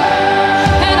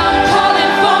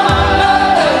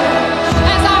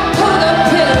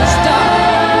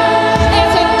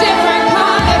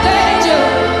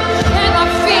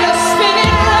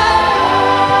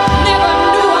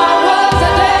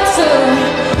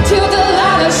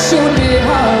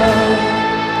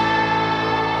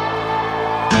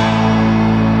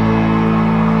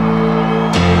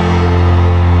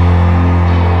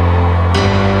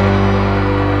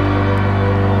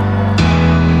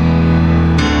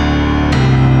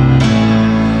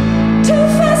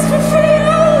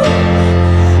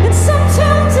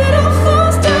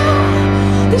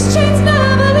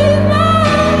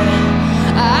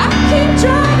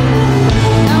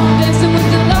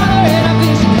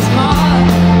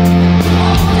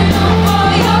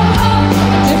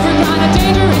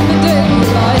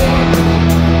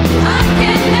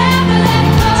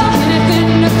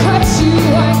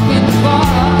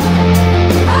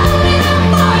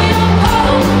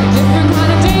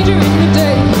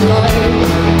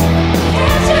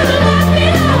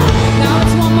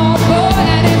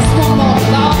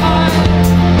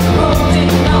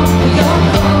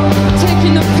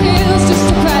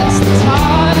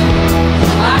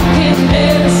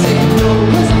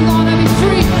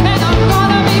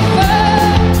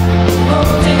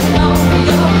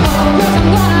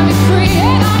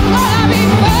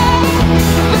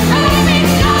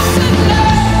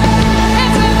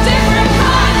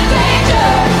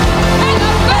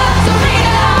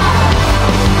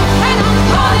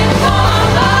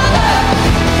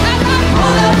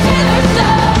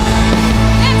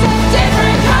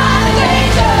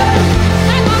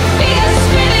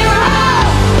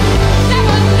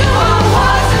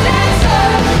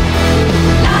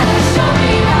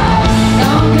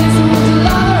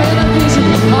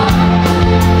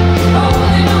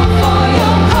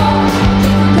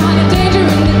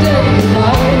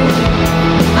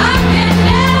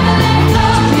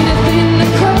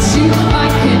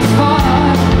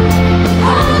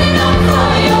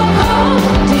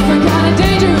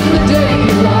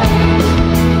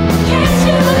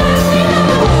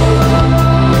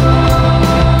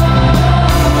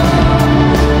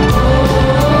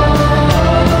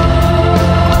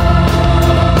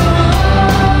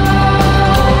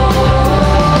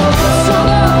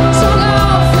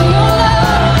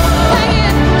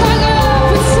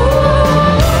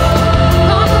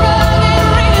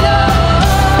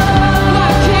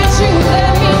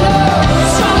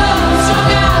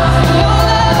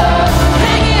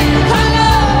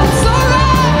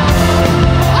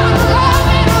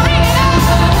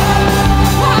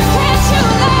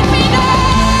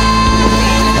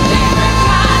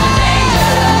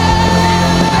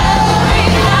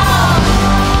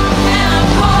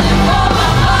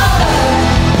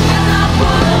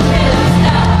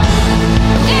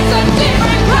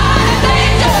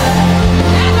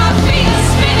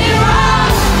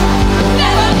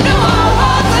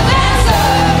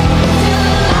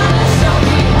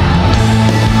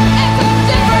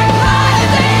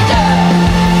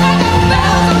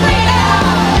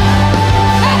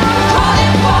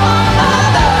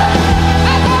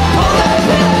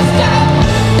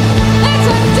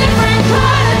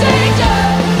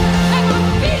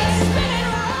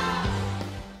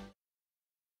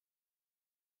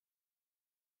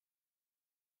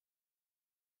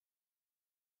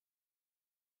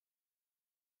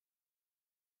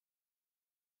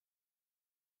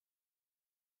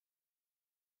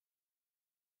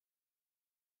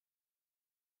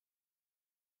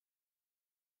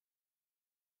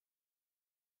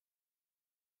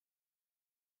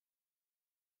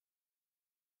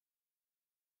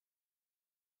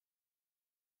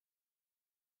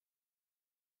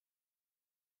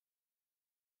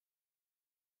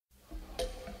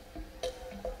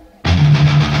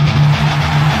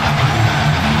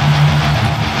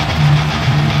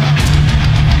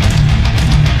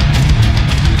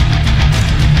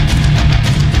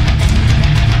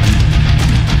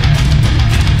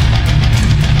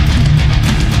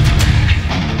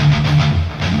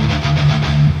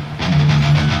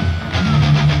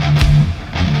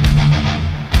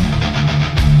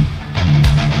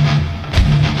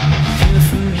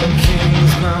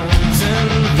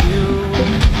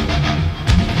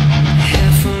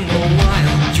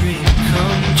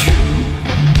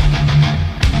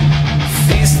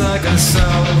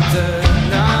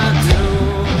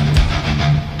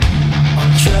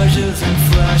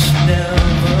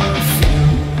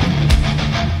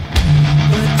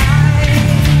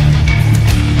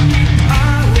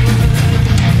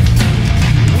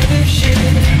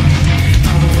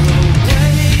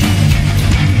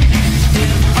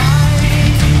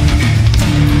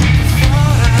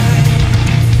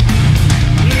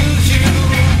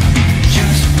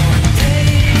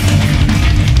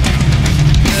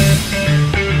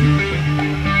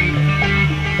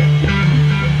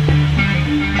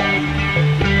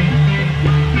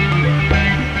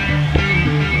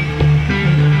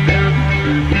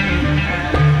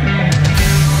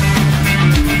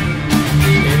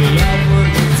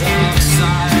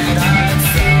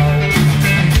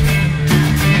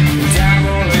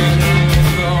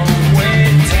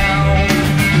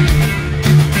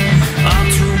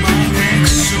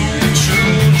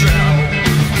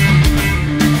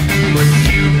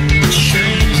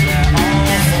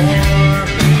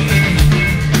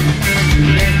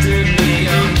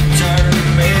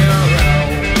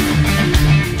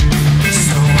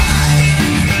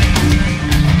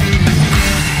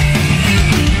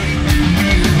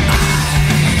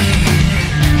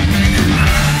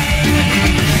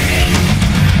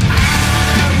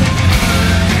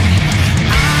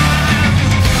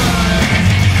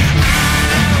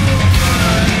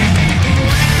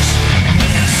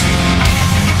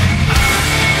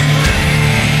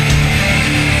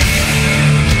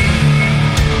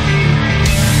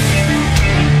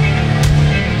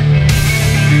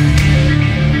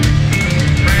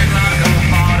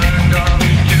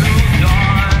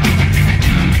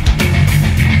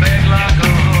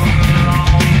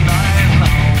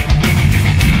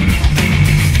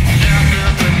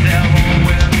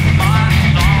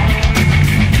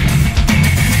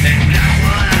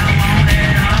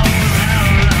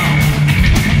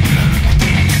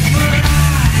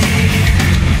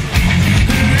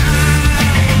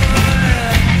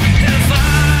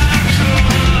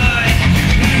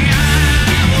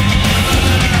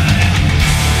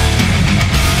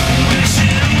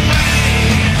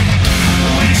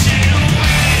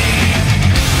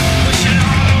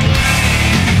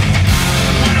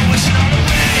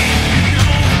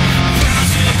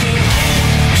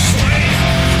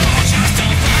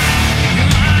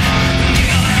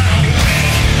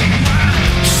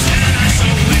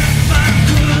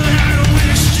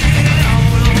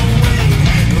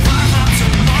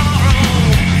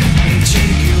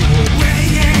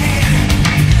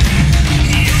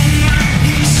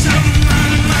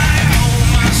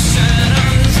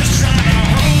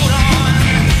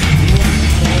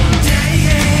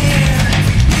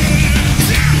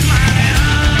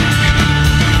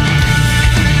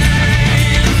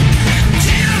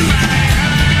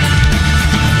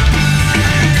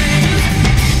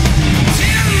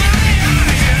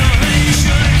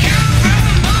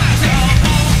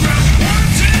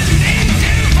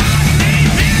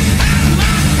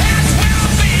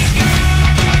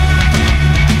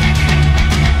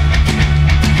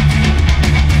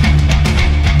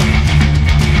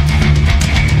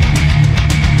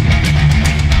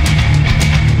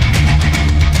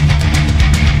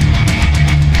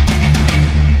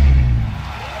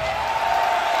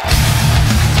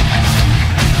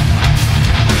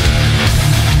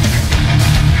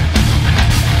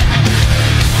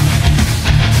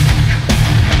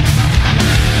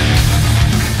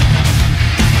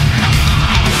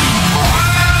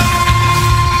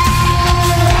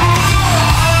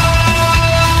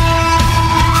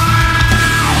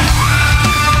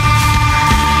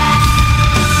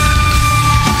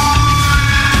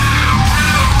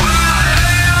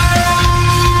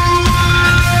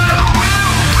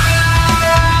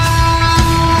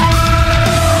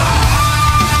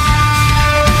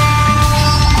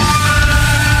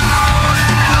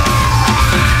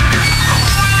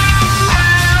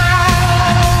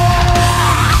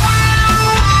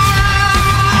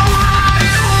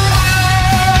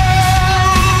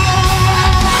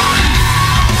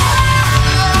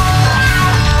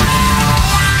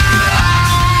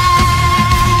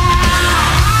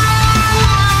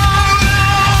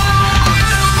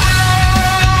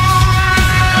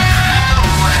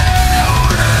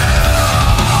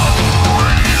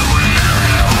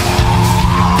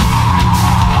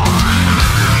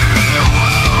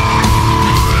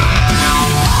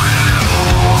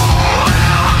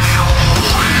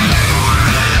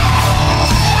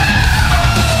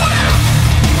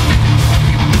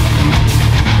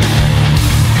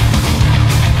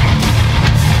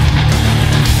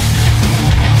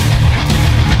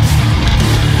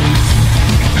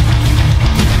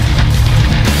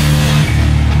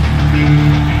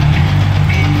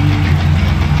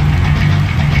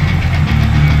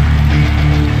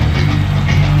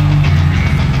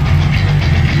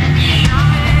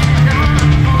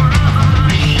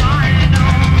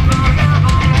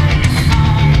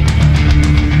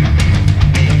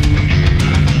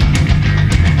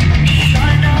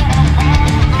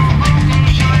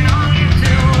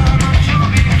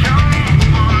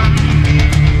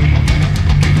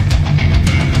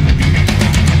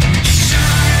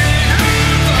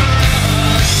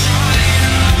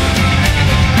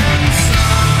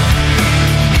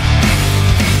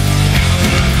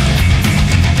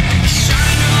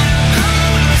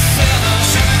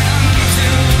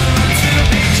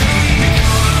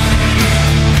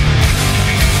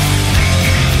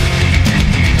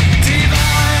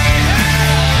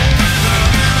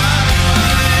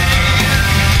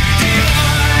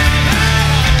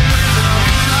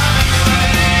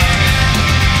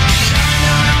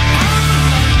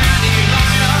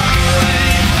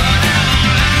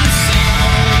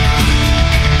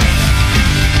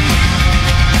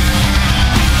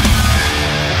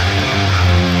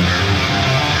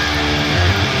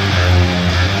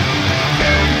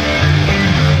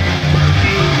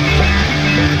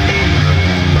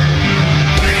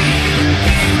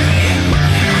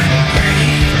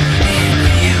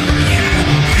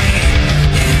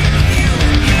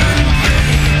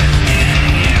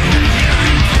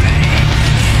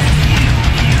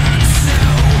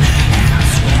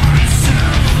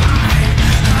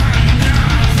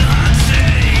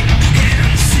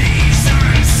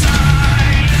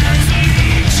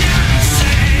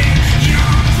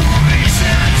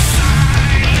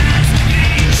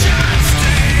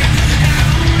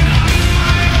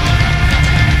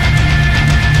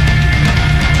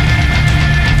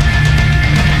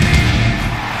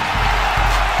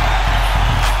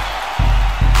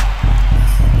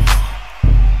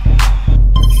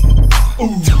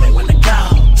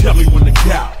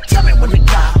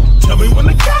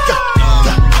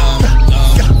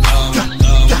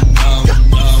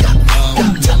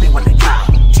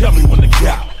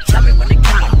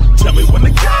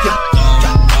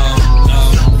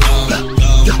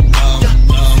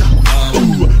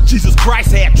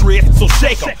Christ had dreads, so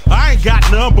shake 'em. I ain't got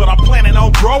none, but I'm planning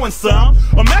on growing some.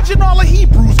 Imagine all the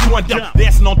Hebrews going down,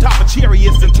 dancing on top of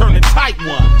chariots and turning tight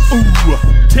ones. Ooh,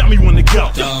 tell me when to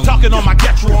go. Talking on my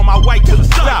Getro on my way to the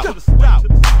south.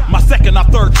 My second or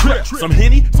third trip. Some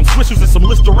Henny, some Swishers, and some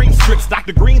Listerine strips.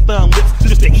 Dr. Green Thumb lips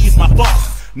just to ease my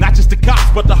thoughts. Not just the cops,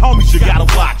 but the homies you gotta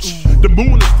watch. The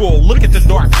moon is full, look at the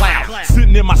dark cloud.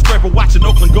 Sitting in my scraper watching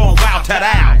Oakland going wild,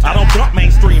 ta-da. I don't bump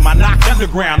mainstream, I knock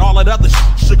underground. All that other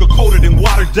sugar-coated and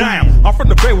watered down. I'm from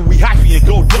the Bay where we hyphy and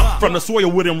go dump. From the soil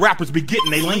where them rappers be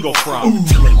getting they lingo from. Ooh.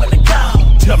 Tell me when to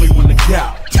go. Tell me when to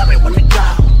go. Tell me when to go.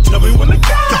 Tell me when to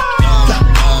go.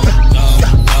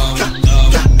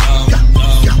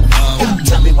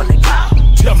 Tell me when to go.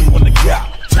 Tell me when to go.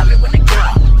 Tell me when to go.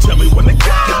 Tell me when to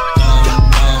go.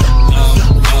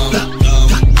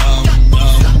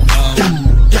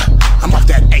 I'm off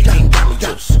that 18 gummy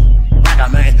juice.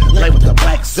 Ragga man, lay with the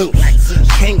black Zeus.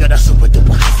 King of the super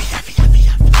duper hyphy.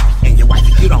 And your wife,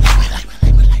 you don't like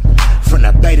me. From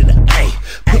the Bay to the A,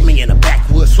 put me in the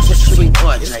backwoods, sweet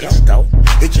boy, it's dope.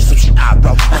 It's just some shit I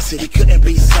broke. I said he couldn't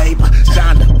be saved by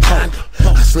Shonda.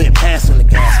 I slid past on the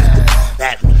gas with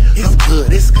that.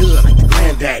 It's good, like the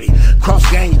granddaddy.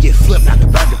 Cross gang, you get flipped out the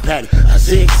burger patty. A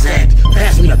zigzag,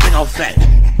 pass me the big old fatty.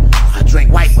 I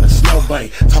drink white with a snow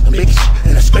bunny, talking big shit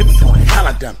and a scraper going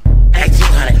hella dumb.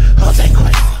 1800, Jose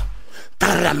Cuervo.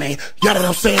 Da-da-da, man, y'all know what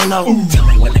I'm saying, though? Ooh. Tell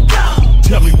me when to go.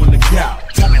 Tell me when to go.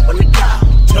 Tell me when to go.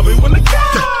 Tell me when to go.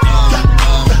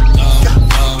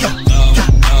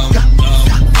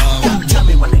 Tell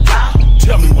me when to go.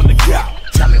 Tell me when to go.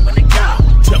 Tell me when to go.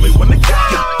 Tell me when to go.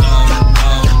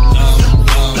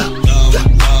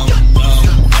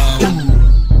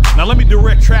 Now let me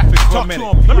direct traffic for a minute.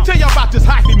 Let me tell y'all about this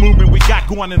hyphy movement we got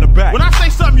going in the back. When I say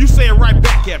something, you say it right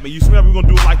back at me. You smell we're gonna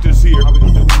do it like this here.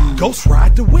 Ghost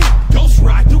ride the whip. Ghost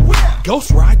ride the whip. Ghost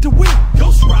ride the whip.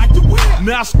 Ghost ride the whip.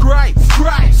 Now scrape,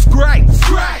 scrape, scrape,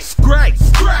 scrape, scrape,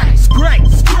 scrape, scrape,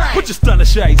 scrape. Put your stunner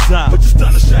shades on. Put your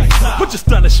stunner shades on. Put your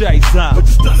stunner shades on. Put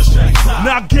your stunner shades on.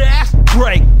 Now gas,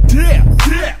 brake, dip,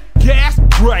 dip. Gas,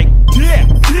 brake, dip,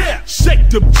 dip. Shake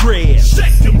them dreads.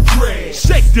 Shake them dreads.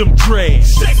 Shake them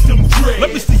dreads. Shake them dreads.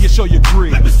 Let me see you show your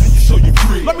grid. Let me see you show your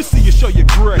grid. Let me see you show your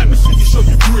grid. Let me see you show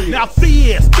your grid. Now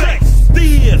this,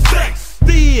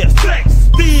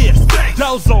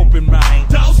 doors open, man.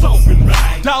 Doors open,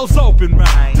 man. Doors open,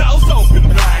 man. Doors open,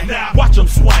 man. Now watch them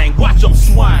swing. Watch them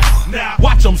swing. Now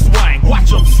watch them swing. Watch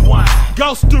them swing.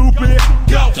 Go stupid.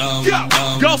 Go.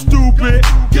 Go. Go stupid.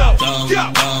 Go.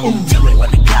 Go. Ooh. Tell me when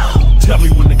to go. Tell me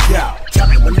when to go. Tell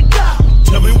me when to go.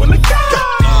 Tell me when to go.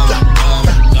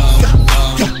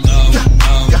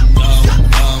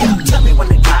 Tell me when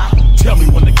to go. Tell me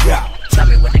when to go. Tell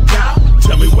me when to go.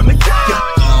 Tell me when to go.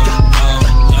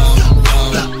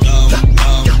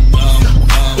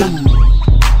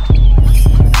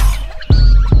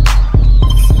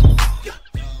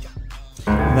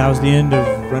 That was the end of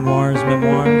Renoirs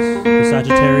Memoirs, the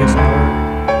Sagittarius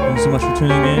Hour. Thank you so much for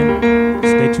tuning in.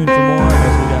 Stay tuned for more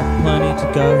as we got plenty to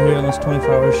go here on this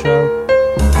 24-hour show.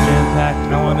 Jam-packed.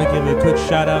 And I want to give a quick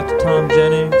shout out to Tom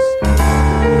Jennings. He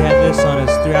had this on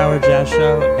his 3-hour jazz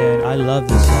show, and I love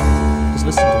this song. Just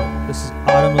listen to it. This is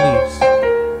Autumn Leaves.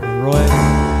 Roy